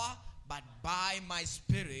by my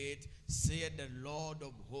spirit, saith the Lord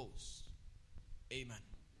of hosts. Amen.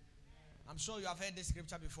 I'm sure you have heard this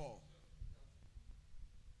scripture before.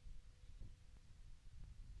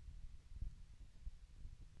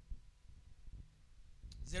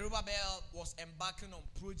 Zerubbabel was embarking on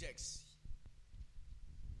projects,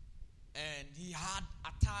 and he had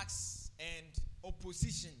attacks and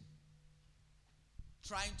opposition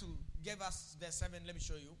trying to give us verse 7. Let me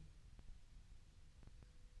show you.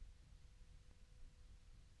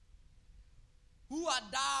 Who art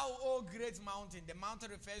thou, O great mountain? The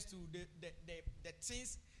mountain refers to the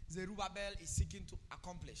things Zerubbabel is seeking to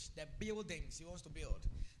accomplish. The buildings he wants to build.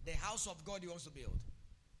 The house of God he wants to build.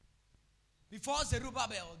 Before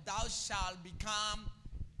Zerubbabel, thou shalt become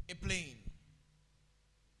a plain.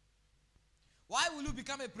 Why will you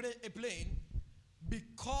become a plain?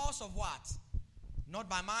 Because of what? Not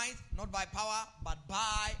by might, not by power, but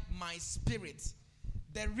by my spirit.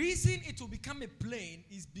 The reason it will become a plain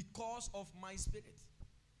is because of my spirit.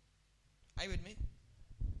 Are you with me?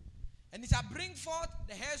 And it shall bring forth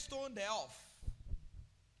the hailstone thereof,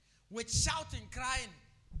 with shouting, crying,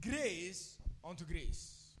 grace unto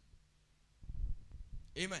grace.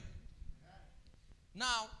 Amen.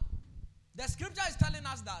 Now, the scripture is telling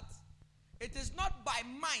us that it is not by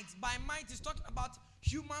might. By might is talking about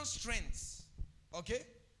human strength. Okay?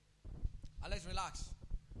 Let's relax.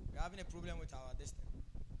 We're having a problem with our destiny.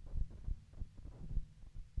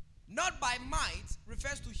 Not by might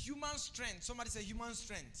refers to human strength. Somebody say human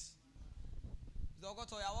strength.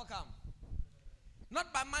 Dogotoya, welcome.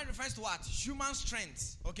 Not by might refers to what? Human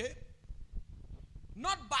strength. Okay?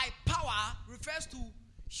 Not by power refers to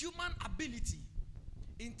human ability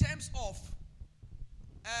in terms of,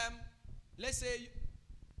 let's say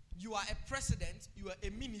you are a president, you are a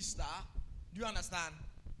minister. Do you understand?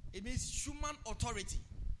 It means human authority.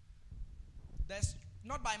 There's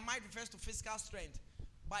not by might refers to physical strength.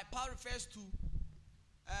 By power refers to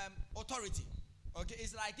authority. Okay,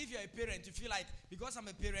 it's like if you're a parent, you feel like because I'm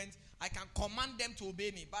a parent, I can command them to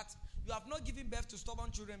obey me. But you have not given birth to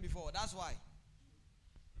stubborn children before. That's why.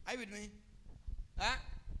 Are you with me? Huh?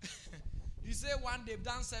 You say one, they've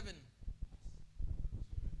done 7.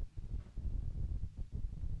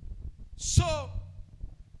 So,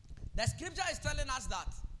 the scripture is telling us that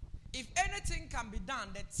if anything can be done,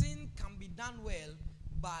 the thing can be done well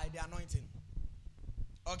by the anointing.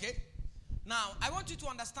 Okay? Now, I want you to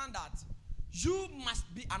understand that you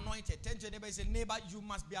must be anointed. Turn to your neighbor and say, neighbor, you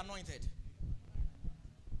must be anointed.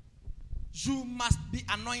 You must be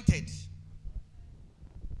anointed.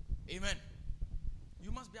 Amen.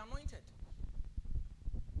 You must be anointed.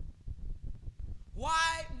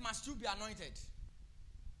 Why must you be anointed?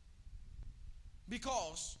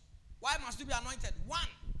 Because, why must you be anointed? One,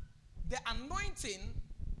 the anointing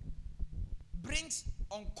brings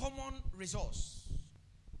uncommon results.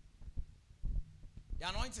 The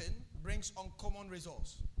anointing brings uncommon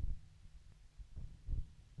results.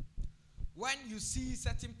 When you see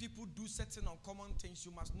certain people do certain uncommon things,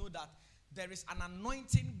 you must know that there is an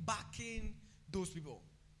anointing backing those people.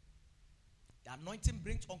 The anointing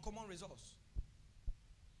brings uncommon results.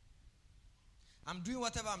 I'm doing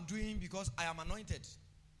whatever I'm doing because I am anointed.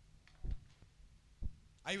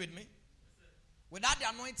 Are you with me? Without the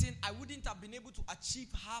anointing, I wouldn't have been able to achieve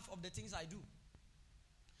half of the things I do.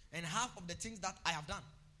 And half of the things that I have done.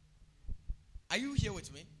 Are you here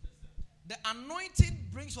with me? The anointing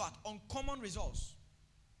brings what? Uncommon results.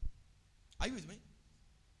 Are you with me?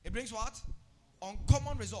 It brings what?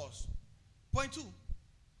 Uncommon results. Point 2.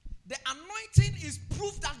 The anointing is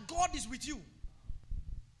proof that God is with you.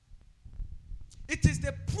 It is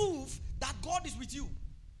the proof that God is with you.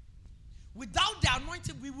 Without the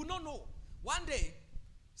anointing, we will not know. One day,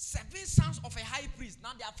 7 sons of a high priest. Now,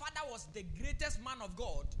 their father was the greatest man of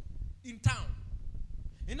God in town.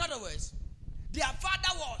 In other words, their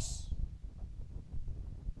father was,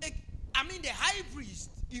 the high priest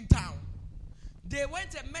in town. They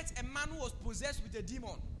went and met a man who was possessed with a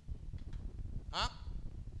demon. Huh?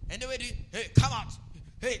 And they were, hey, come out.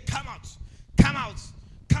 Hey, come out. Come out.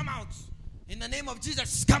 Come out. In the name of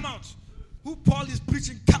Jesus, come out. Who Paul is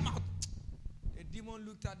preaching, come out. The demon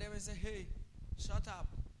looked at them and said, hey, shut up.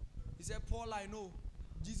 He said, Paul, I know.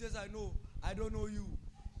 Jesus, I know. I don't know you.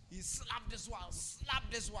 He slapped this one,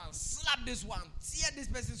 slapped this one, slapped this one, tear this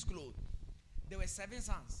person's clothes. There were 7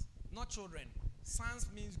 sons, not children. Sons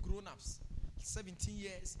means grown-ups. 17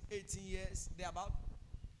 years, 18 years, thereabout.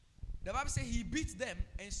 The Bible says he beat them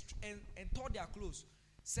and tore their clothes.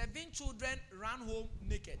 7 children ran home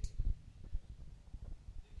naked.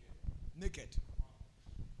 Naked.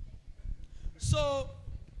 So,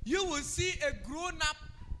 you will see a grown-up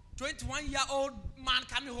 21-year-old man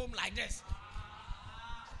coming home like this.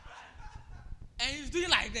 And he's doing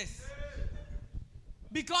like this.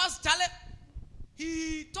 Because Charlie,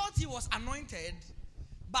 he thought he was anointed.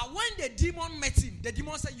 But when the demon met him, the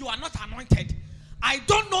demon said, "You are not anointed. I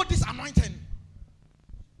don't know this anointing."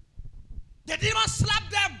 The demon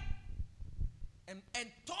slapped them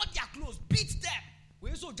and tore their clothes, beat them.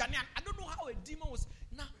 I don't know how a demon was.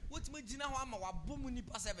 Now, what's my dinner?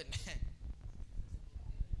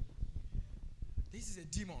 This is a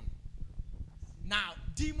demon. Now,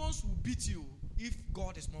 demons will beat you if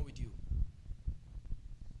God is not with you.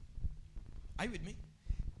 Are you with me?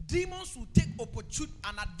 Demons will take opportunity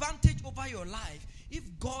and advantage over your life if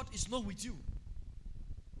God is not with you.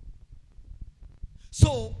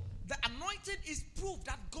 So, the anointing is proof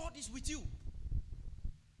that God is with you.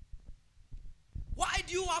 Why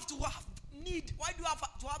do you have to have need? Why do you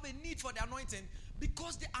have to have a need for the anointing?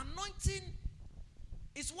 Because the anointing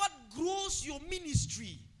is what grows your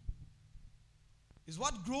ministry. Is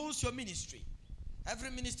what grows your ministry.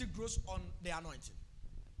 Every ministry grows on the anointing.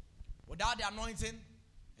 Without the anointing,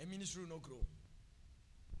 a ministry will not grow.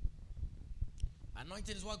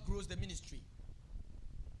 Anointing is what grows the ministry.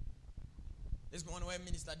 This morning when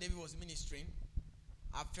Minister David was ministering,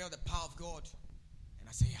 I felt the power of God. And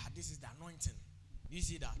I said, "Yeah, this is the anointing." Do you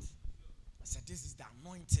see that? I said, "This is the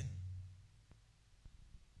anointing."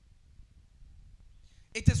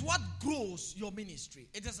 It is what grows your ministry.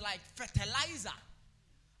 It is like fertilizer.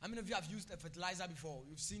 How many of you have used a fertilizer before?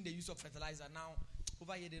 You've seen the use of fertilizer. Now,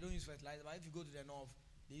 over here, they don't use fertilizer. But if you go to the north,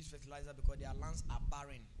 they use fertilizer because their lands are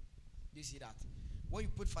barren. Do you see that? When you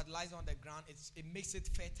put fertilizer on the ground, it makes it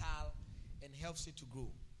fertile and helps it to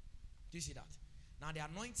grow. Do you see that? Now, the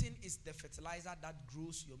anointing is the fertilizer that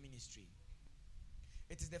grows your ministry.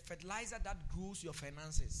 It is the fertilizer that grows your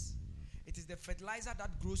finances. It is the fertilizer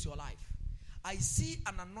that grows your life. I see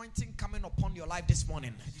an anointing coming upon your life this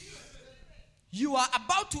morning. You are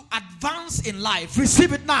about to advance in life.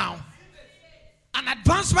 Receive it now. An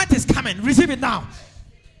advancement is coming. Receive it now.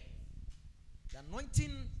 The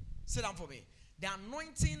anointing, sit down for me. The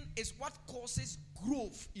anointing is what causes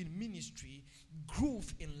growth in ministry,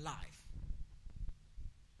 growth in life.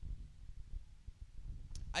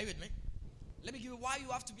 Are you with me? Let me give you why you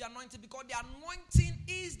have to be anointed. Because the anointing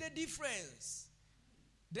is the difference.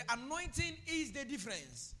 The anointing is the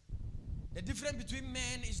difference. The difference between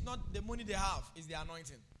men is not the money they have, it's the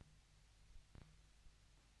anointing.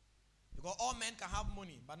 Because all men can have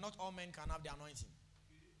money, but not all men can have the anointing.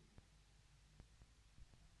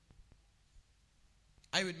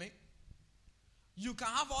 Are you with me? You can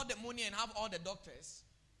have all the money and have all the doctors.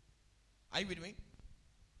 Are you with me?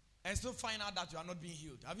 And still find out that you are not being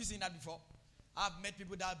healed. Have you seen that before? I've met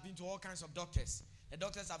people that have been to all kinds of doctors. The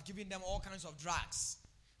doctors have given them all kinds of drugs,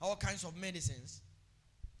 all kinds of medicines.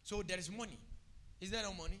 So there is money. Is there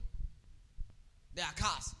no money? There are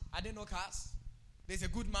cars. Are there no cars? There's a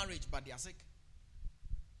good marriage, but they are sick.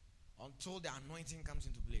 Until the anointing comes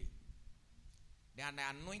into play. The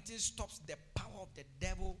anointing stops the power of the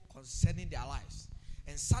devil concerning their lives.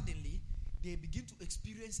 And suddenly, they begin to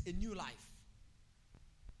experience a new life.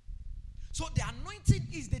 So the anointing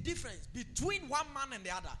is the difference between one man and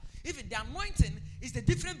the other. Even the anointing is the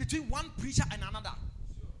difference between one preacher and another.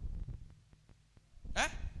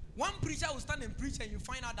 One preacher will stand and preach and you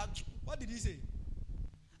find out that, what did he say?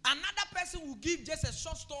 Another person will give just a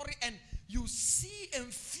short story and you see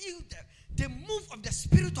and feel the move of the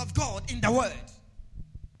Spirit of God in the word.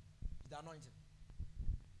 The anointing.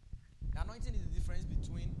 The anointing is the difference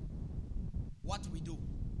between what we do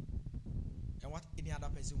and what any other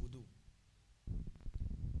person will do.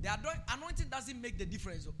 The anointing doesn't make the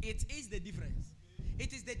difference. It is the difference.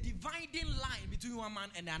 It is the dividing line between one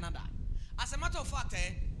man and another. As a matter of fact,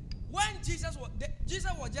 when Jesus was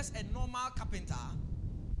just a normal carpenter.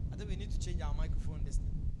 I think we need to change our microphone this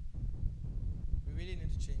time. We really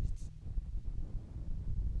need to change it.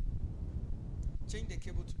 Change the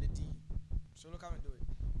cable to the D. So look how we do it.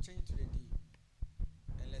 Change it to the D.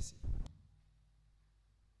 And let's see.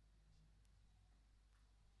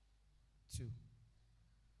 2.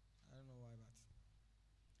 I don't know why,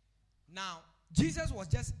 but now Jesus was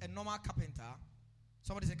just a normal carpenter.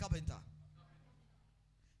 Somebody say carpenter.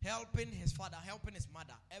 Helping his father, helping his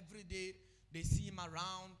mother. Every day they see him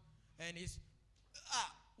around and he's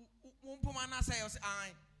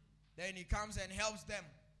then he comes and helps them.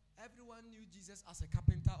 Everyone knew Jesus as a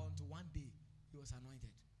carpenter until one day he was anointed.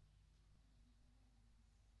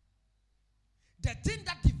 The thing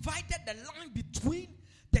that divided the line between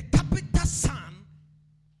the carpenter's son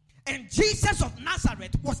and Jesus of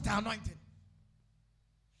Nazareth was the anointing.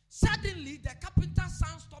 Suddenly, the carpenter's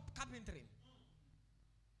son stopped carpentering.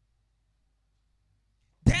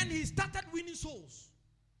 he started winning souls.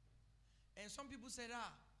 And some people said,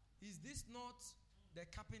 is this not the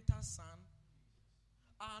carpenter's son?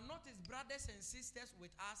 Are not his brothers and sisters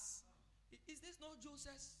with us? Is this not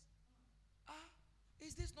Joseph?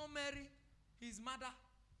 Is this not Mary, his mother?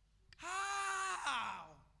 How?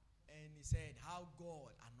 And he said, how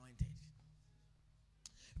God anointed.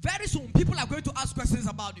 Very soon, people are going to ask questions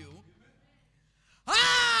about you.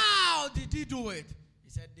 How did he do it? He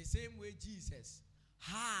said, the same way Jesus.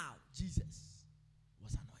 How Jesus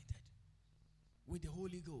was anointed with the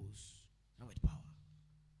Holy Ghost and with power.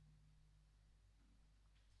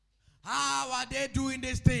 How are they doing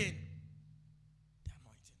this thing? The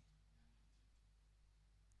anointing.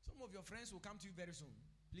 Some of your friends will come to you very soon.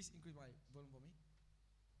 Please increase my volume for me.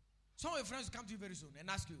 Some of your friends will come to you very soon and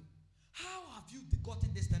ask you, how have you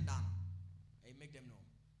gotten this thing done? And you make them know.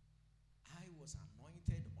 I was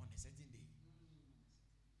anointed on a certain day.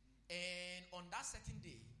 And on that certain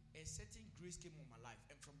day, a certain grace came on my life.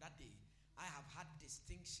 And from that day, I have had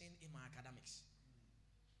distinction in my academics.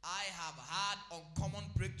 I have had uncommon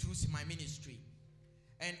breakthroughs in my ministry.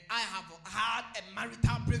 And I have had a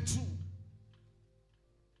marital breakthrough.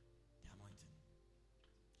 The anointing.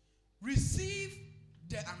 Receive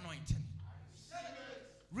the anointing.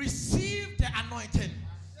 Receive the anointing.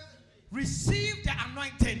 Receive the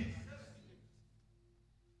anointing.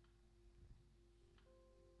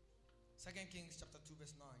 2 Kings chapter 2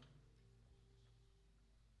 verse 9.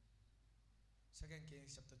 2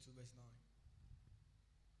 Kings chapter 2 verse 9.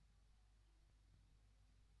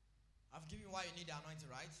 I've given you why you need the anointing,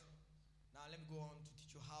 right? Now let me go on to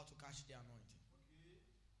teach you how to catch the anointing.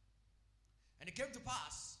 And it came to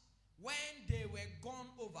pass, when they were gone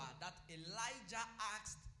over, that Elijah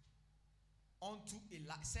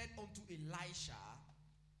said unto Elisha,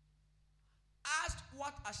 ask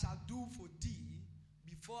what I shall do for thee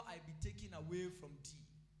before I be taken away from thee.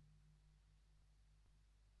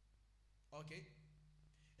 Okay?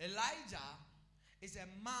 Elijah is a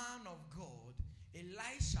man of God.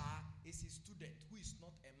 Elisha is his student who is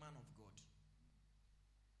not a man of God.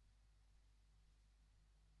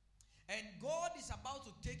 And God is about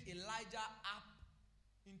to take Elijah up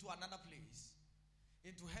into another place,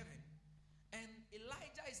 into heaven. And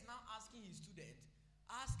Elijah is now asking his student,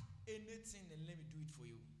 ask anything and let me do it for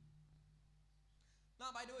you.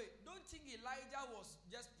 Now, by the way, don't think Elijah was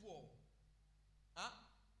just poor.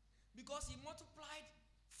 Because he multiplied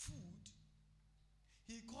food.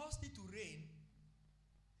 He caused it to rain.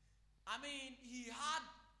 I mean, he had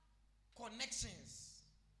connections.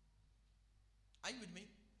 Are you with me?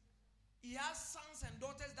 He has sons and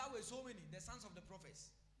daughters that were so many, the sons of the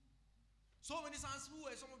prophets. So many sons who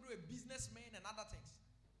were, some of them were businessmen and other things.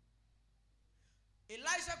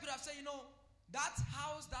 Elisha could have said, that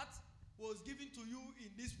house that was given to you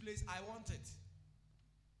in this place, I want it.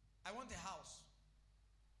 I want a house.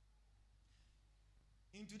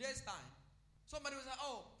 In today's time, somebody will say,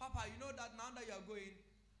 oh, Papa, you know that now that you are going,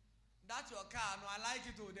 that's your car. No, I like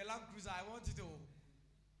it. Oh, the Land Cruiser, I want it. Oh.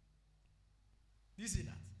 You see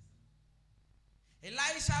that?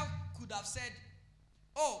 Elisha could have said,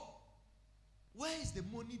 oh, where is the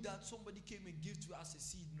money that somebody came and gave to us as a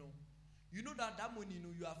seed? No. You know that money,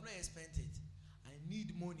 you have not spent it. I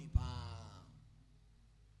need money. Bam.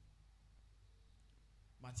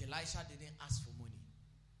 But Elisha didn't ask for money.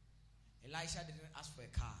 Elisha didn't ask for a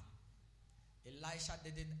car. Elisha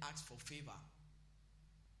didn't ask for favor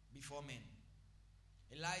before men.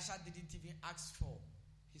 Elisha didn't even ask for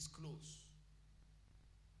his clothes.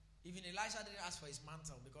 Even Elisha didn't ask for his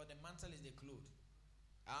mantle, because the mantle is the cloth.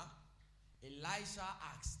 Elisha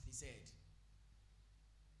asked, he said,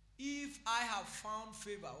 if I have found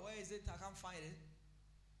favor, where is it? I can't find it.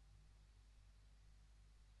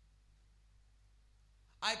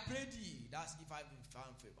 I pray thee, that's if I've been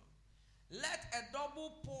found favor. Let a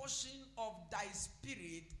double portion of thy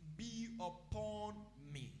spirit be upon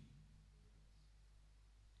me.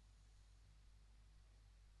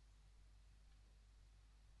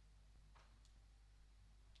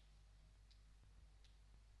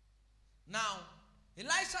 Now,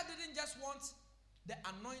 Elisha didn't just want the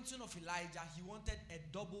anointing of Elijah, he wanted a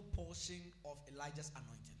double portion of Elijah's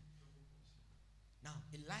anointing. Now,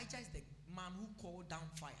 Elijah is the man who called down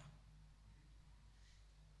fire.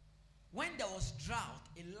 When there was drought,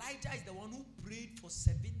 Elijah is the one who prayed for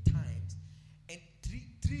 7 times, and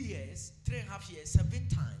 3.5 years, 7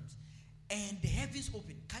 times, and the heavens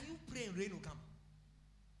opened. Can you pray and rain will come?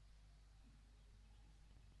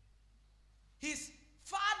 His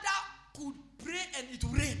father could pray and it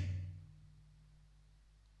would rain.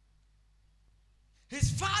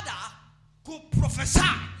 His father could prophesy.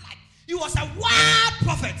 Like he was a wild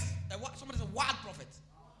prophet. Somebody said wild prophet.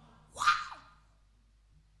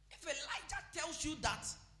 tells you that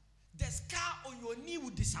the scar on your knee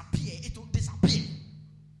will disappear. It will disappear.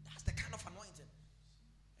 That's the kind of anointing.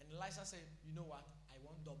 And Elisha said, you know what? I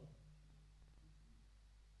want double.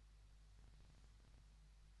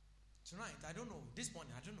 Tonight, I don't know. This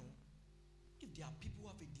morning, I don't know if there are people who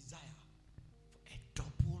have a desire for a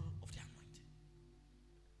double of the anointing.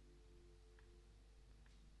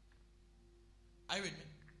 Are you with me?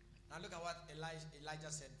 Now look at what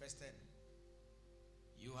Elijah said, verse 10.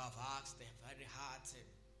 You have asked a very hard thing.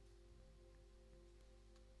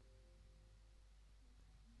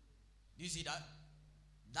 Do you see that?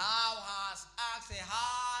 Thou hast asked a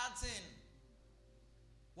hard thing.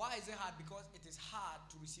 Why is it hard? Because it is hard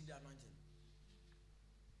to receive the anointing.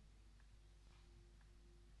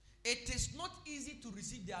 It is not easy to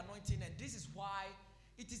receive the anointing, and this is why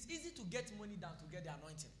it is easy to get money than to get the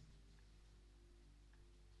anointing.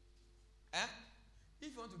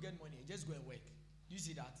 If you want to get money, just go and work. Do you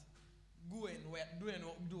see that? Go and work.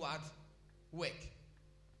 Do what? Work.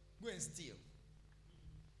 Go and steal.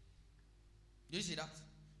 Do you see that?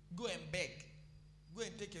 Go and beg. Go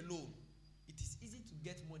and take a loan. It is easy to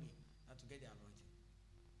get money than to get the anointing.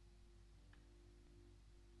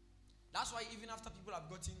 That's why even after people have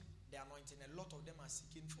gotten the anointing, a lot of them are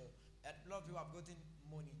seeking for, a lot of people have gotten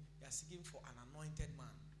money, they are seeking for an anointed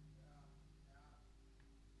man.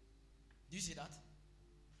 Do you see that?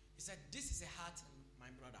 He said, this is a heart, my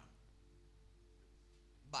brother.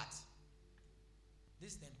 But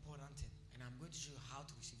this is the important thing, and I'm going to show you how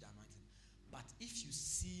to receive the anointing. But if you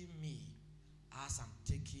see me as I'm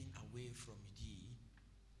taking away from thee,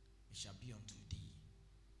 it shall be unto thee.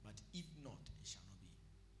 But if not, it shall not be.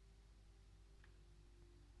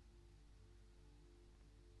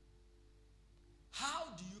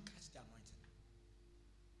 How do you catch the anointing?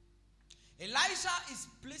 Elisha is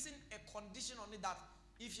placing a condition on it that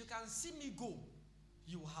if you can see me go,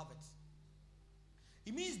 you will have it.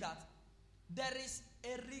 It means that there is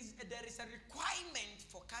a requirement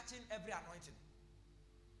for catching every anointing.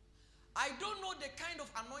 I don't know the kind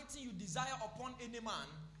of anointing you desire upon any man.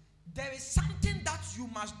 There is something that you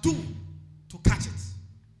must do to catch it.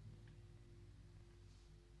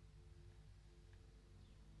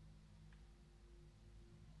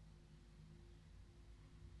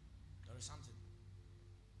 There is something.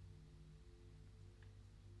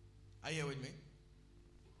 Are you here with me?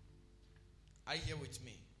 Are you here with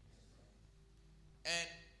me? And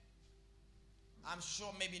I'm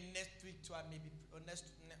sure maybe next week too, maybe or next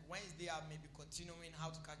Wednesday, I may be continuing how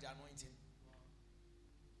to catch the anointing.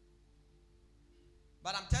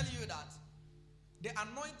 But I'm telling you that the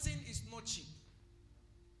anointing is not cheap.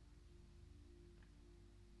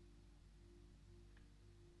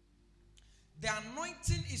 The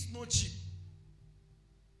anointing is not cheap.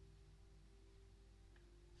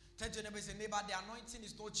 Tell your neighbor, say, neighbor, the anointing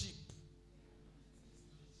is not cheap.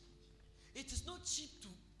 It is not cheap to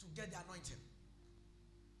get the anointing.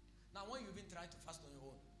 Now, when you even try to fast on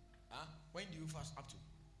your own, when do you fast up to?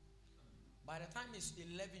 By the time it's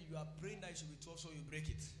 11, you are praying that it should be 12, so you break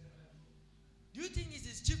it. Do you think it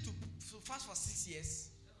is cheap to fast for 6 years?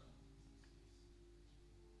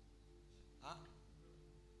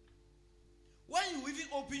 When you even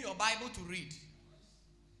open your Bible to read,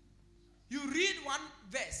 you read one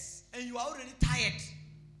verse and you are already tired.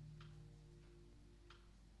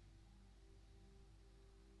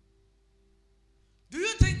 Do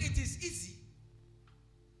you think it is easy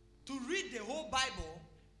to read the whole Bible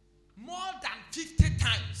more than 50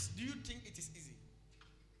 times? Do you think it is easy?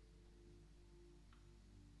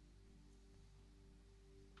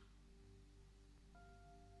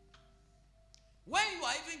 When you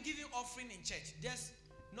are even giving offering in church, just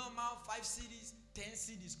normal 5 CDs, 10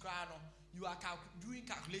 CDs, you are doing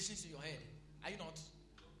calculations in your head. Are you not?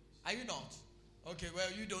 Are you not? Okay, well,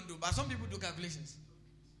 you don't do, but some people do calculations.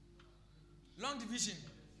 Long division,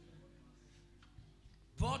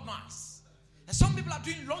 broad mass, and some people are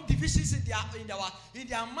doing long divisions in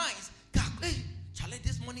their minds. Hey, Charlie,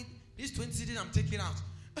 this money, this 20 CDs I'm taking out,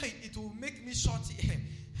 hey, it will make me short.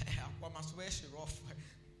 I must wear she rough.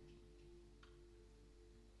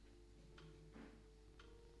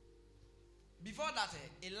 Before that,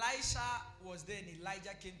 Elisha was there, and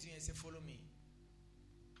Elijah came to him and said, "Follow me."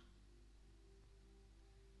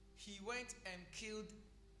 He went and killed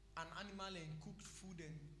an animal and cooked food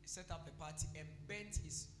and set up a party and bent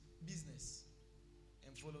his business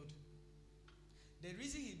and followed. The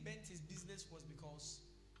reason he bent his business was because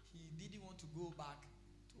he didn't want to go back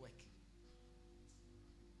to work.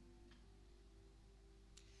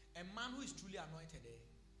 A man who is truly anointed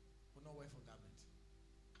will not work for government.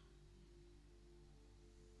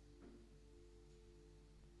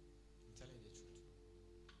 I'm telling you the truth.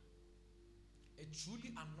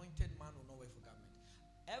 truly anointed man will not work for government.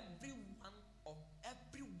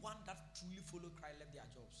 Everyone that truly follow Christ left their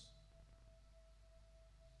jobs.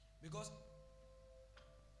 Because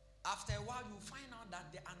after a while, you find out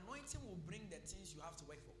that the anointing will bring the things you have to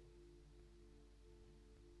work for.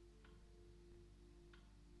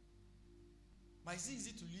 But it's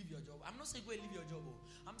easy to leave your job. I'm not saying go and leave your job.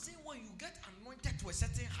 I'm saying when you get anointed to a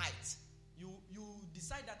certain height, you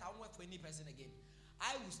decide that I won't work for any person again.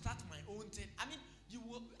 I will start my own thing.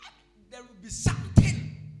 There will be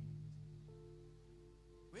something.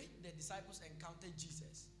 When the disciples encountered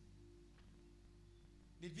Jesus,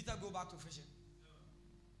 did Peter go back to fishing?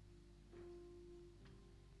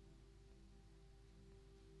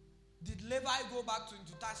 Did Levi go back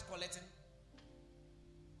into tax collecting?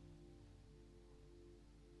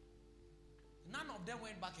 None of them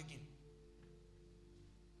went back again.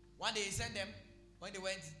 One day he sent them. When they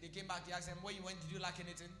went, they came back. He asked them, where you went, did you lack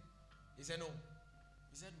anything? He said, no.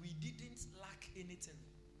 He said, we didn't lack anything.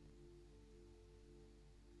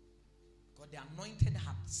 Because the anointed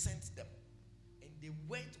had sent them. And they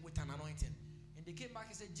went with an anointing. And they came back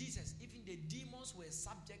and said, Jesus, even the demons were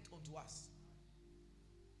subject unto us.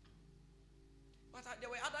 But there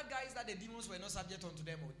were other guys that the demons were not subject unto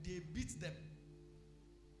them. They beat them.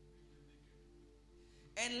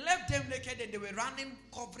 And left them naked, and they were running,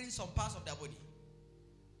 covering some parts of their body.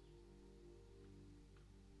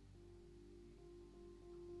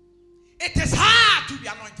 It is hard to be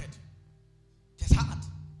anointed. It is hard.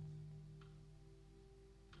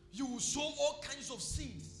 You will sow all kinds of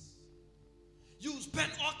seeds. You will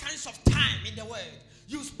spend all kinds of time in the word.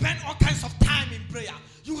 You will spend all kinds of time in prayer.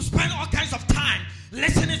 You will spend all kinds of time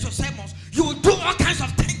listening to sermons. You will do all kinds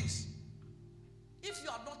of things.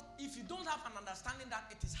 If you don't have an understanding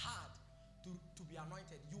that it is hard to be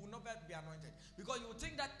anointed, you will never be anointed. Because you will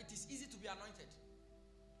think that it is easy to be anointed.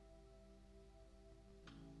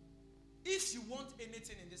 If you want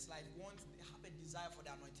anything in this life, have a desire for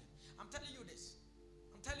the anointing. I'm telling you this.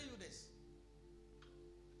 I'm telling you this.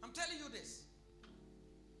 I'm telling you this.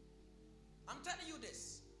 I'm telling you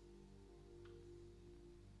this.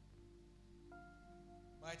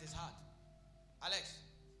 But it is hard. Alex,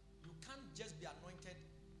 you can't just be anointed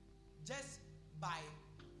just by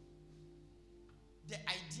the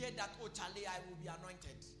idea that, oh, Charlie, I will be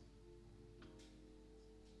anointed.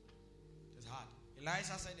 It's hard.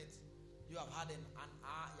 Elisha said it. You have had an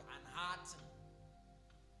hard thing.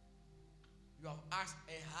 You have asked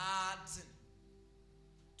a hard thing.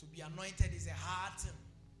 To be anointed is a hard thing.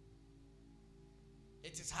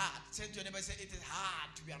 It is hard. Say to your neighbor, say, it is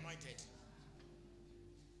hard to be anointed.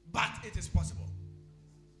 But it is possible.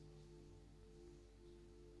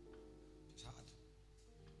 It's hard.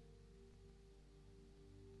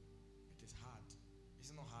 It is hard. Is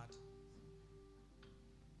it not hard?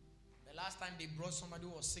 The last time they brought somebody who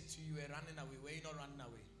was sick to you, you were running away. Were you not running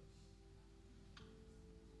away?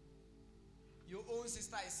 Your own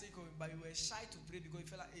sister is sick, but you were shy to pray because you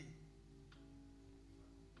felt like, hey,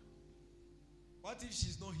 what if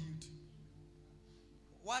she's not healed?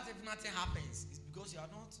 What if nothing happens? It's because you are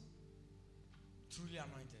not truly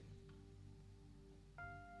anointed.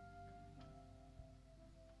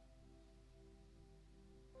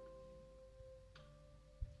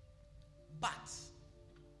 But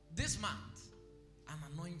this month, an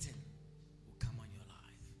anointing will come on your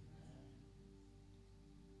life.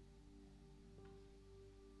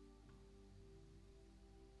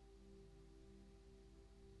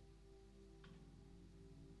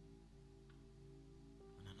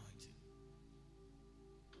 An anointing.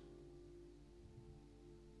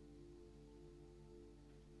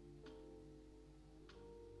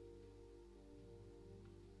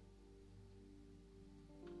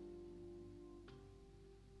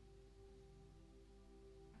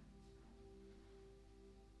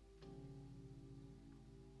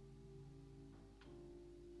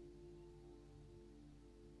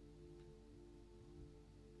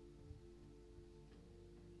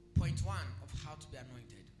 Point one of how to be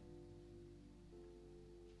anointed.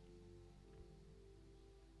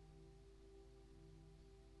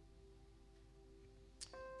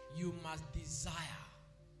 You must desire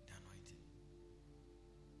the anointing.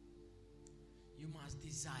 You must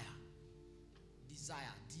desire.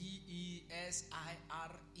 Desire. D-E-S-I-R-E.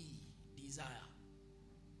 Desire.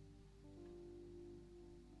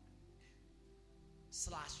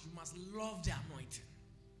 / you must love the anointing.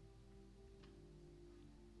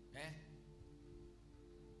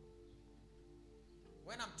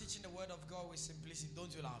 When I'm teaching the word of God with simplicity,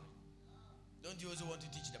 don't you love it? Don't you also want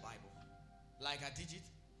to teach the Bible like I teach it?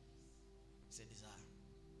 It's a desire.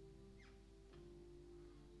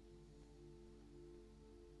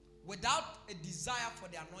 without a desire for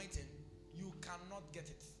the anointing, you cannot get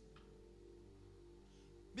it.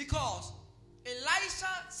 Because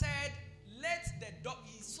Elisha said, let the dog,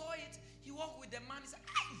 he saw it, he walked with the man, he said,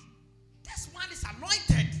 hey, this man is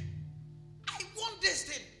anointed. I want this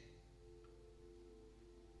thing.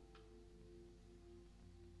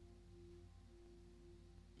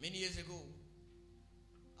 Many years ago,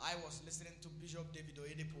 I was listening to Bishop David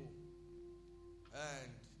Oyedepo,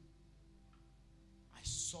 and I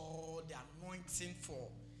saw the anointing for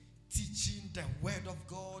teaching the word of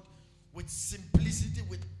God with simplicity,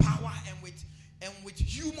 with power, and with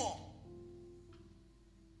humor.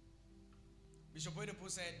 Bishop Oyedepo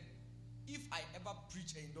said, if I ever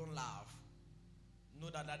preach and you don't laugh, know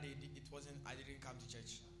that day I didn't come to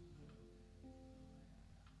church.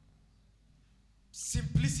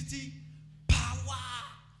 Simplicity, power,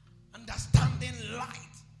 understanding,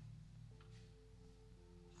 light.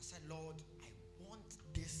 I said, Lord, I want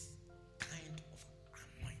this kind of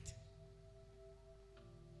anointing.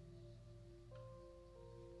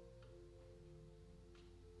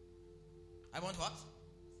 I want what? I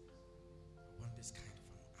want this kind of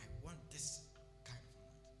anointing. I want this kind of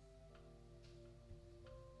anointing.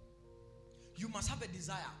 You must have a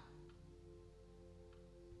desire.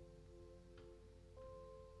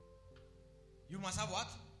 You must have what?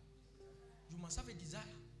 You must have a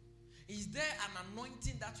desire. Is there an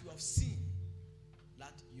anointing that you have seen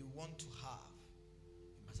that you want to have?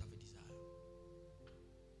 You must have a desire.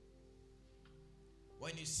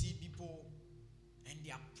 When you see people and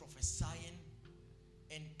they are prophesying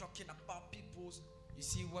and talking about people's, you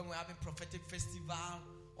see when we're having prophetic festival,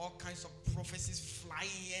 all kinds of prophecies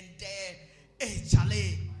flying and there. Hey,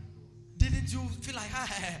 Charlie, didn't you feel like,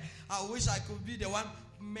 I wish I could be the one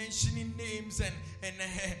mentioning names and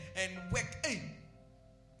work? Hey,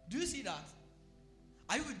 do you see that?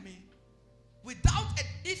 Are you with me? Without it,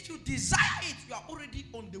 if you desire it, you are already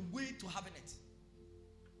on the way to having it.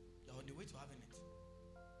 You're on the way to having it.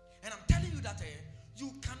 And I'm telling you that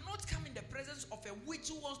you cannot come in the presence of a witch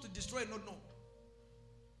who wants to destroy. No.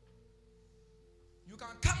 You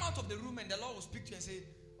can come out of the room and the Lord will speak to you and say,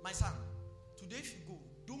 my son, today if you go,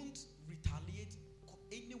 don't retaliate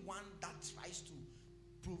anyone that tries to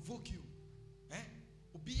provoke you. But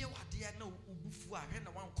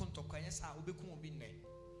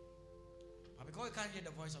because you can't hear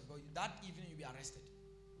the voice of God, that evening you'll be arrested.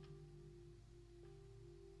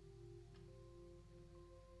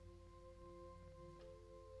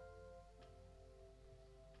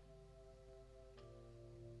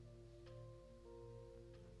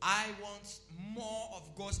 I want more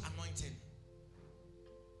of God's anointing.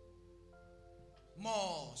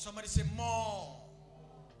 More. Somebody say more.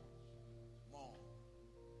 More.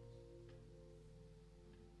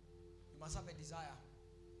 You must have a desire.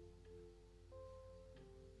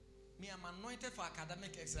 Me, I'm anointed for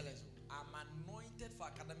academic excellence. I'm anointed for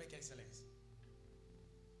academic excellence.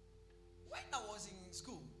 When I was in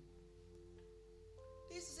school,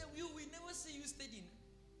 they used to say, we never see you studying.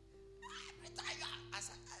 I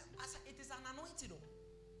said, it is an anointing.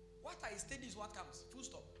 What I study is what comes. Full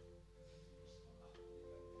stop.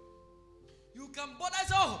 You can bother,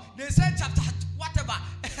 oh, they said chapter whatever.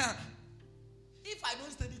 If I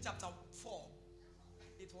don't study chapter 4,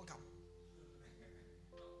 it won't come.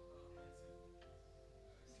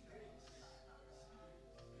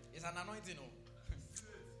 It's an anointing.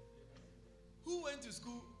 Who went to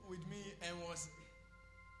school with me and was,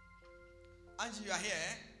 Angie, you are here,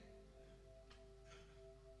 eh?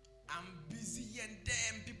 I'm busy and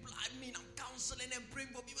then people, I'm counseling and praying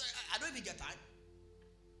for people. I don't even get time.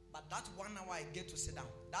 But that 1 hour I get to sit down,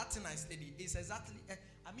 that thing I study is exactly,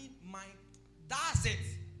 that's it.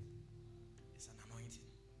 It's an anointing.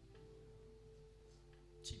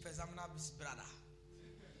 Chief examiner, brother.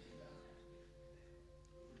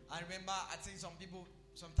 I remember, I think some people,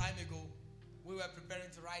 some time ago, we were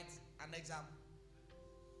preparing to write an exam.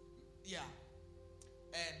 Yeah.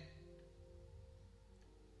 And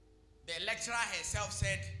the lecturer herself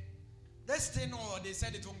said, this thing, or they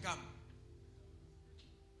said it won't come.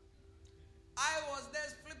 I was there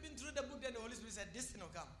flipping through the book, then the Holy Spirit said, this thing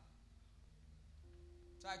will come.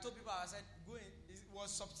 So I told people, I said, go in. It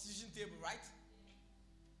was substitution table, right?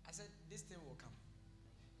 I said, this thing will come.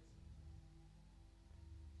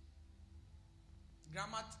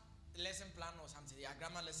 Grammar lesson plan or something. Yeah,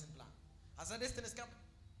 grammar lesson plan. I said, this thing is coming.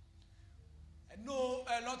 And no,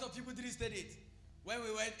 a lot of people didn't study it. When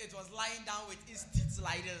we went, it was lying down with its teeth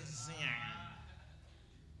like this.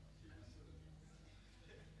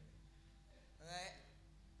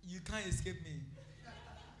 You can't escape me.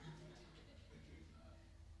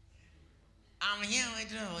 I'm here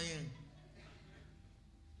waiting for you.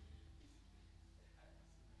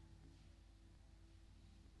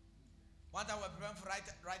 One time we were preparing for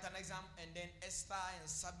write an exam, and then Esther and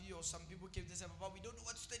Sabi or some people came to say, Papa, we don't know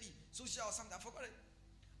what to study. Social or something. I forgot it.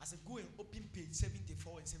 I said, go and open page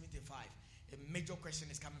 74 and 75. A major question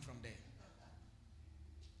is coming from there.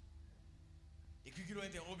 If you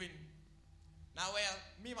went and open. Now, well,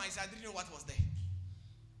 me myself, I didn't know what was there.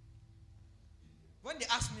 When they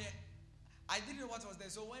asked me, I didn't know what was there.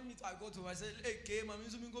 So when I go to, I said, hey, Kim, I'm going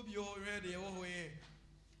to be ready. And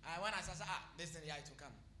when I said, this thing here to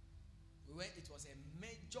come. When it was a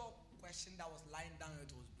major question that was lying down,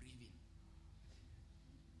 it was breathing.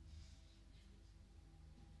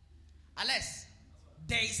 Unless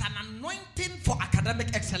there is an anointing for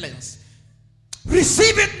academic excellence,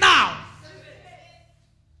 receive it now.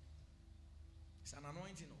 It's an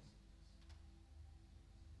anointing.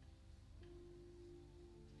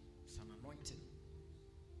 It's an anointing.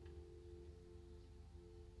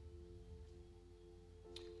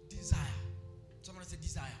 Desire. Someone say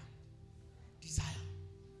desire. Desire.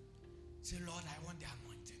 Say, Lord, I want the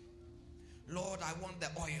anointing. Lord, I want the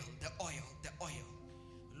oil, the oil, the oil.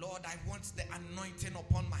 Lord, I want the anointing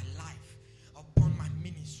upon my life, upon my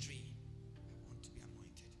ministry. I want to be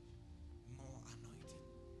anointed. More anointing.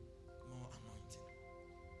 More anointing.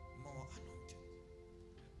 More anointing.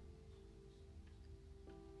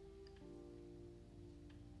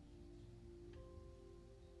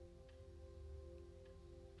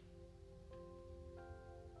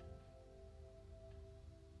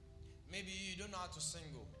 Maybe you don't know how to sing.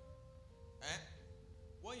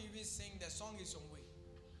 When you even sing, the song is some way.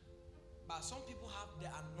 But some people have the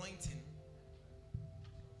anointing.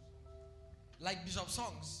 Like Bishop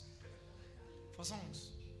songs. For songs.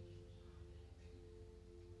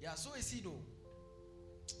 Yeah, so is he though.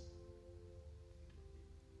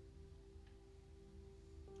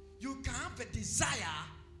 You can have a desire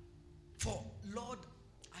for, Lord,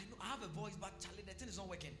 I know I have a voice, but Charlie, the thing is not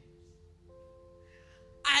working.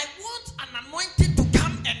 I want an anointing to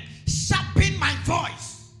come and sharpen my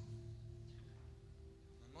voice.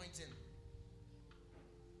 Anointing.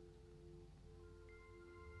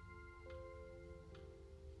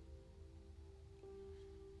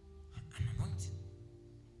 An anointing.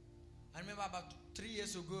 I remember about 3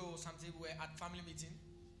 years ago or something, we were at family meeting.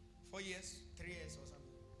 4 years, 3 years or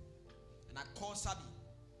something. And I called Sabi.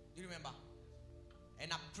 Do you remember?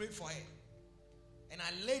 And I prayed for her. And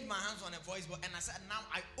I laid my hands on her voice box and I said, now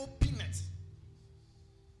I open it.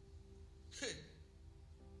 Hey.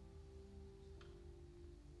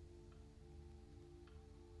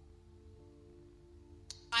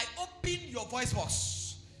 I open your voice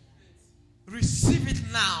box. Receive it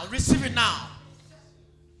now. Receive it now.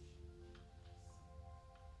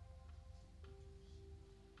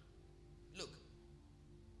 Look.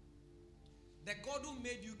 The God who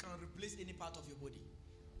made you can replace any part of your body.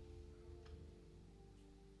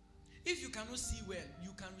 If you cannot see well, you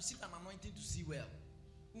can receive an anointing to see well.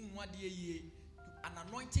 An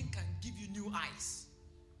anointing can give you new eyes.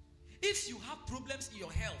 If you have problems in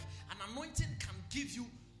your health, an anointing can give you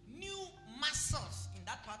new muscles in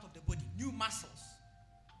that part of the body. New muscles.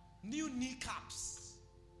 New kneecaps.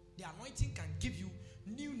 The anointing can give you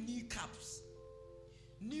new kneecaps.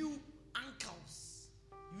 New ankles.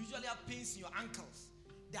 You usually have pains in your ankles.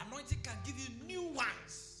 The anointing can give you new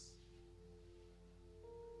ones.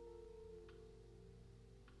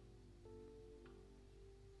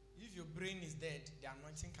 If your brain is dead, the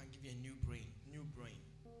anointing can give you a new brain. New brain.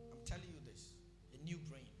 I'm telling you this. A new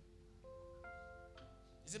brain.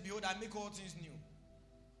 He said, behold, I make all things new.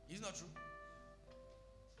 Is not true?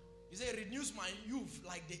 He said, he renews my youth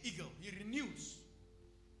like the eagle. He renews.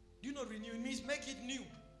 Do you know renew? It means make it new.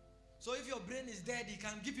 So if your brain is dead, he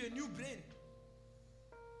can give you a new brain.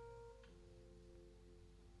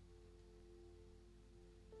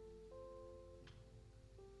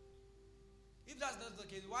 If that's not the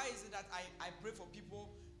case, why is it that I pray for people,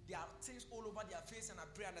 there are things all over their face, and I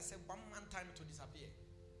pray and I say, one time to disappear?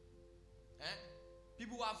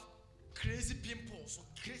 People who have crazy pimples, or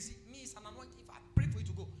crazy, me is an anointing. If I pray for you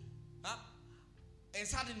to go, and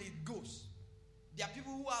suddenly it goes. There are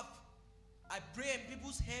people who have, I pray and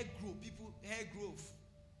people's hair growth.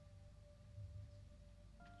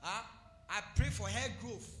 I pray for hair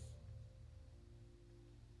growth.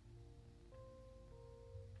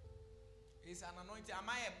 It's an anointing. Am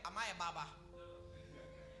I a barber?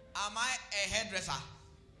 Am I a hairdresser?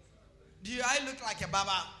 Do I look like a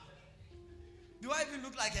barber? Do I even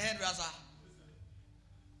look like a hairdresser?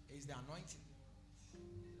 It's the anointing.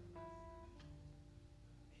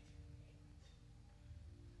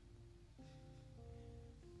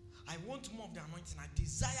 I want more of the anointing. I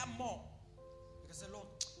desire more. Because the Lord,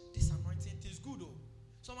 this anointing is good.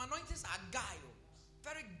 Some anointings are guile.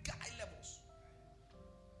 Very guy levels.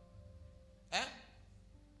 Eh? Yeah.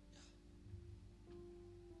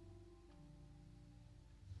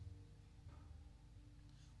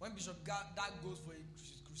 When Bishop Dag goes for a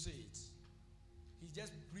crusade, he's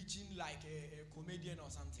just preaching like a comedian or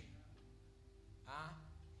something. Huh?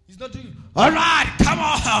 He's not doing, all right, come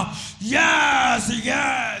on. Yes,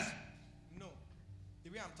 yes. No. The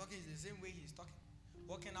way I'm talking is the same way he's talking.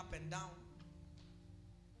 Walking up and down.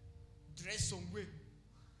 Dress some way.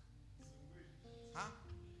 Huh?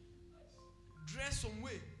 Dress some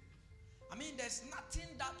way. I mean, there's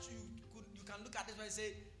nothing that you can look at this and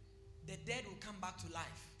say, the dead will come back to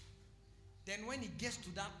life. Then when he gets to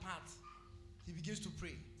that part, he begins to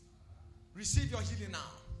pray. Receive your healing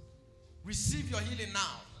now. Receive your healing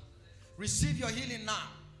now. Receive your healing now.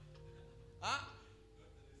 Huh?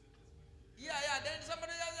 Yeah. Then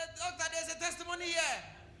somebody said, doctor, there's a testimony here.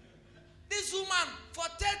 This woman, for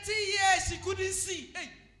 30 years, she couldn't see. Hey,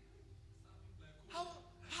 how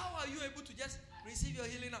are you able to just receive your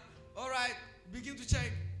healing now? All right, begin to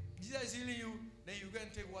check. Jesus is healing you. Then you go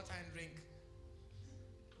and take water and drink.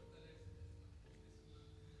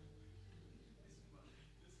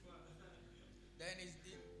 Then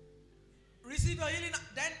receive your healing.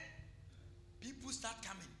 Then people start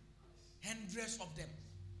coming. Hundreds of them.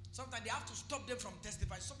 Sometimes they have to stop them from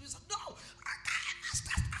testifying. Somebody says, no, I must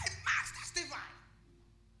testify.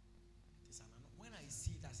 When I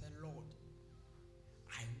see it, I say, Lord,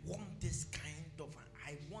 I want this kind of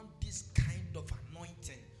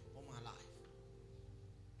anointing on my life.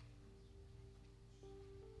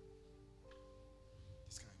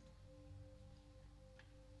 This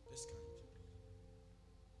kind.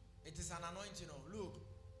 It is an anointing. Look,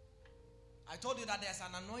 I told you that there's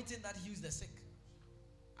an anointing that heals the sick.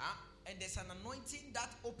 And there's an anointing that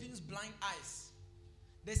opens blind eyes.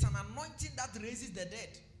 There's an anointing that raises the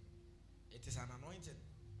dead. It is an anointing.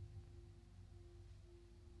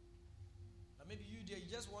 But maybe you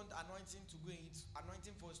just want anointing to go and eat,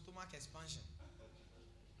 anointing for stomach expansion.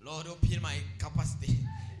 Lord, open my capacity.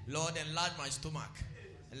 Lord, enlarge my stomach.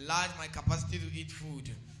 Enlarge my capacity to eat food.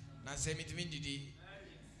 Now say me to me, Didi.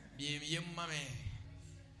 Be mame.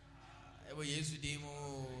 Ewo Yesu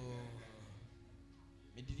demo.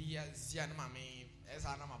 Me Didi ya zia na mame.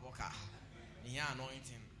 Esa na maboka. Ni ya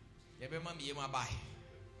anointing. Yebe mami ye mabai.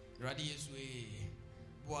 Radi Yesu e.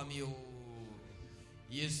 Boa mi o.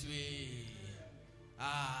 Yesu e.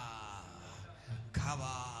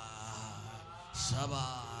 Kaba. Shaba.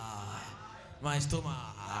 My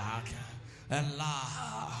stomach. And la.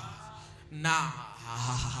 Nah.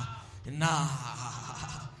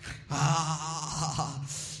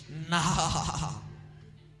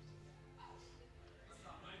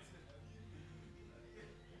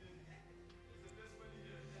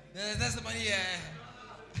 That's the money, yeah.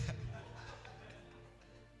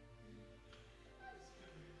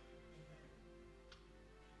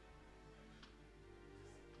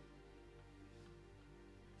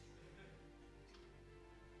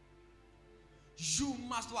 You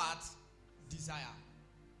must what? Desire.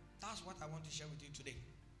 That's what I want to share with you today.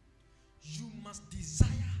 You must desire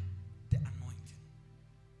the anointing.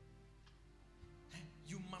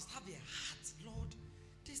 You must have a heart. Lord,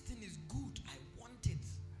 this thing is good. I want it.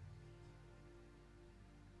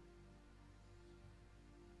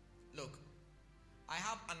 Look, I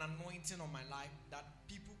have an anointing on my life that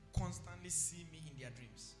people constantly see me in their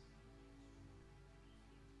dreams.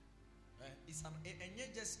 It's an, and you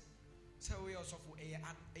just say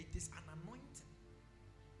it is an anointing.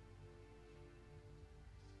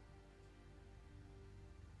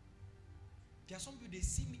 There are some people, they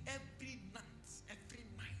see me every night.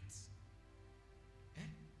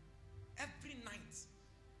 Every night.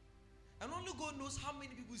 And only God knows how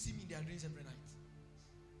many people see me in their dreams every night.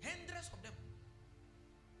 Hundreds of them.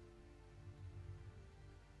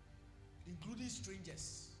 Including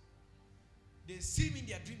strangers. They see me in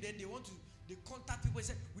their dream, then they contact people and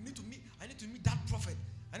say, I need to meet that prophet.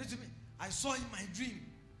 I saw in my dream.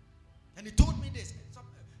 And he told me this.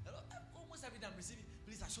 Almost every time I'm receiving,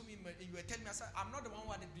 please show me. You were telling me, I said, I'm not the one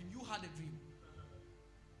who had a dream. You had a dream.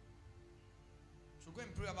 So go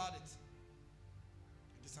and pray about it.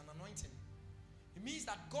 It is an anointing. It means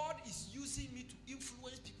that God is using me to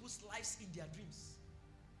influence people's lives in their dreams.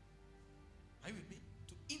 Are you with me?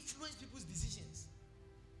 To influence people's decisions.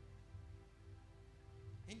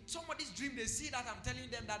 In somebody's dream, they see that I'm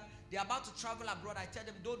telling them that they're about to travel abroad. I tell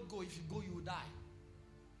them, don't go. If you go, you will die.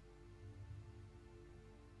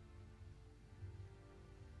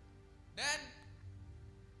 Then,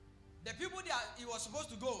 the people that he was supposed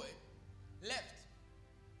to go with left.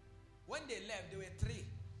 When they left, there were 3.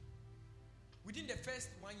 Within the first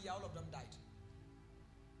 1 year, all of them died.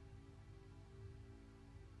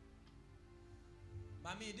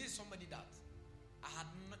 Mommy, this is somebody that I had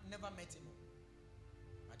never met him,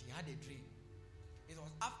 but he had a dream. It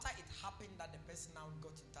was after it happened that the person now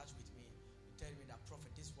got in touch with me to tell me that,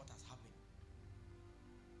 Prophet, this is what has happened.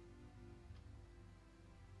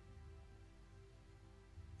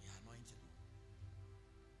 The anointing.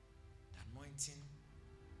 The anointing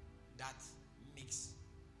that makes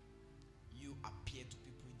you appear to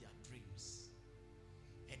people in their dreams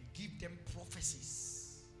and give them prophecies.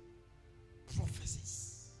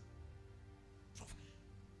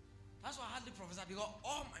 That's why I hardly prophesy, because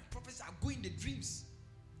all my prophecies are going in the dreams.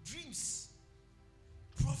 Dreams.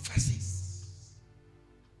 Prophecies.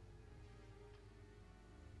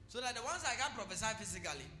 So that the ones I can't prophesy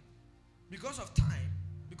physically, because of time,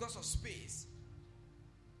 because of space,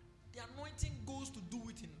 the anointing goes to do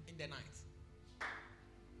it in the night.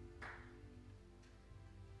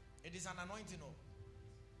 It is an anointing, no?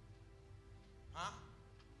 Huh?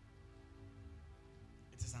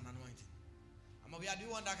 It is an anointing. Do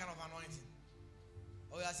you want that kind of anointing?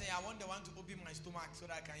 Or you are saying, I want the one to open my stomach so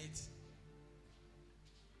that I can eat.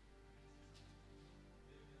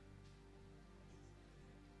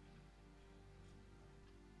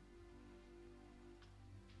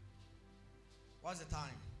 What's the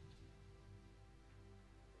time?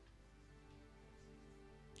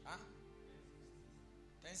 Huh?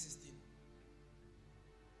 10:16.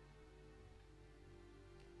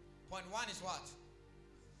 Point 1 is what?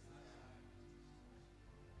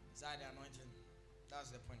 Desire the anointing.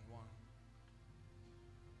 That's the point 1.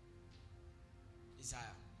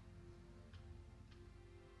 Desire.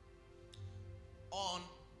 On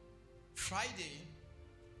Friday,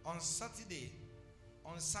 on Saturday,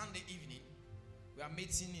 on Sunday evening, we are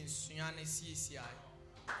meeting in Sunyane CACI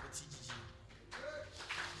for TGG.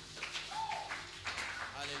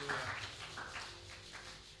 Hallelujah.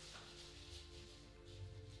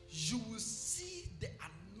 You will see the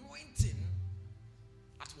anointing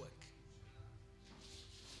at work.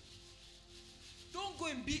 Don't go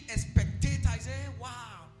and be a spectator. Say,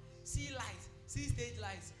 wow, see lights, see stage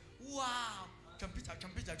lights. Wow, jump picture.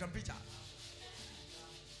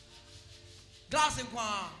 Glass and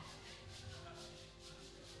quan.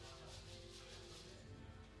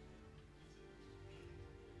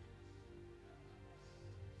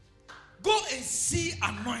 Go and see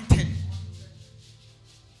anointing.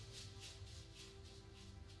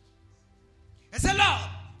 And say, Lord,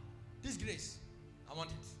 this grace, I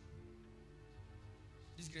want it.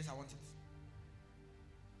 This grace, I want it.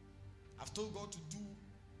 I've told God to do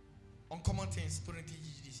uncommon things during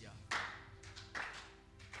TGG this year.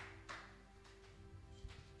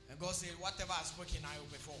 And God said, whatever I've spoken, I will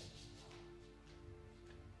perform.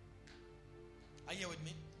 Are you here with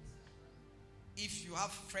me? If you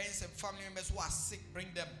have friends and family members who are sick,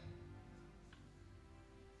 bring them.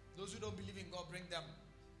 Those who don't believe in God, bring them.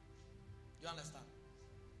 You understand?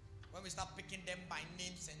 When we start picking them by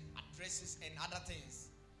names and addresses and other things,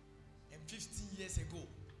 and 15 years ago,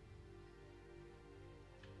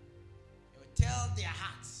 they will tell their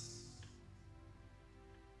hearts,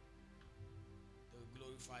 they will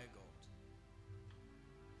glorify God.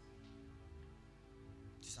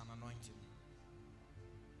 It is an anointing.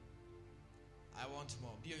 I want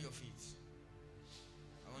more. Be on your feet.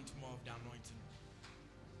 I want more of the anointing.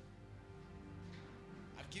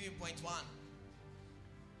 I've given point 1.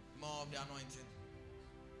 More of the anointing.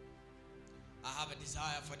 I have a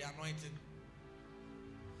desire for the anointing.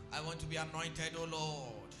 I want to be anointed, oh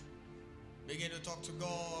Lord. Begin to talk to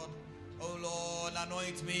God. Oh Lord,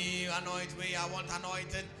 anoint me. I want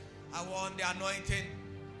anointing. I want the anointing.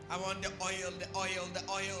 I want the oil.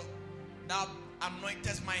 Thou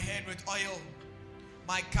anointest my head with oil.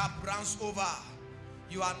 My cup runs over.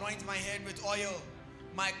 You anoint my head with oil.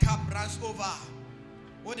 My cup runs over.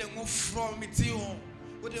 What they move from me to home.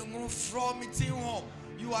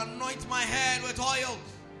 You anoint my head with oil.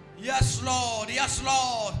 Yes, Lord. Yes,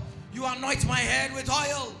 Lord. You anoint my head with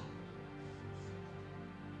oil.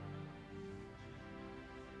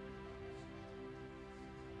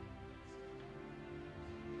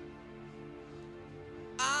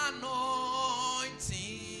 Anointing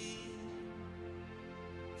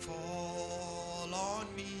fall on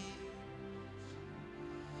me.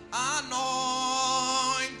 Anointing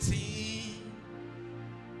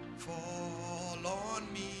fall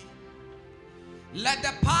on me. Let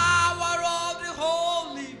the power of the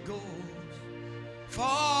Holy Ghost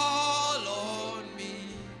fall on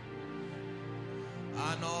me.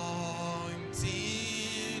 Anointing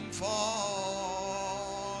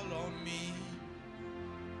fall on me.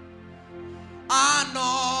 Anointing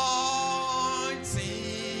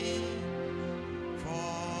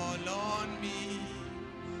fall on me.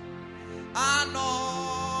 Anointing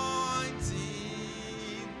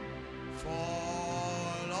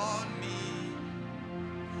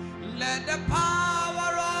Let the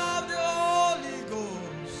power of the Holy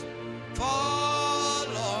Ghost fall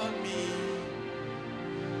on me.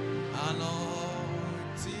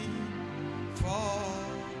 Anointing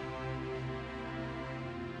fall.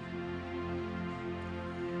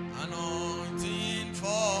 Anointing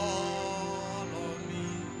fall on me.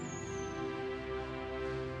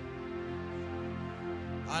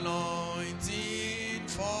 Anointing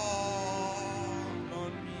fall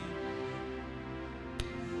on me.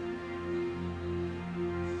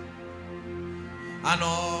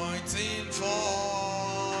 Anointing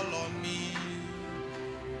fall on me.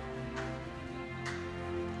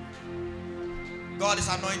 God is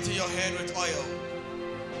anointing your head with oil.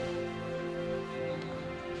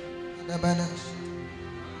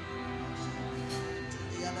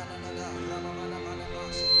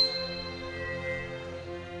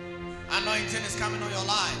 Anointing is coming on your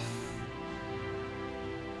life.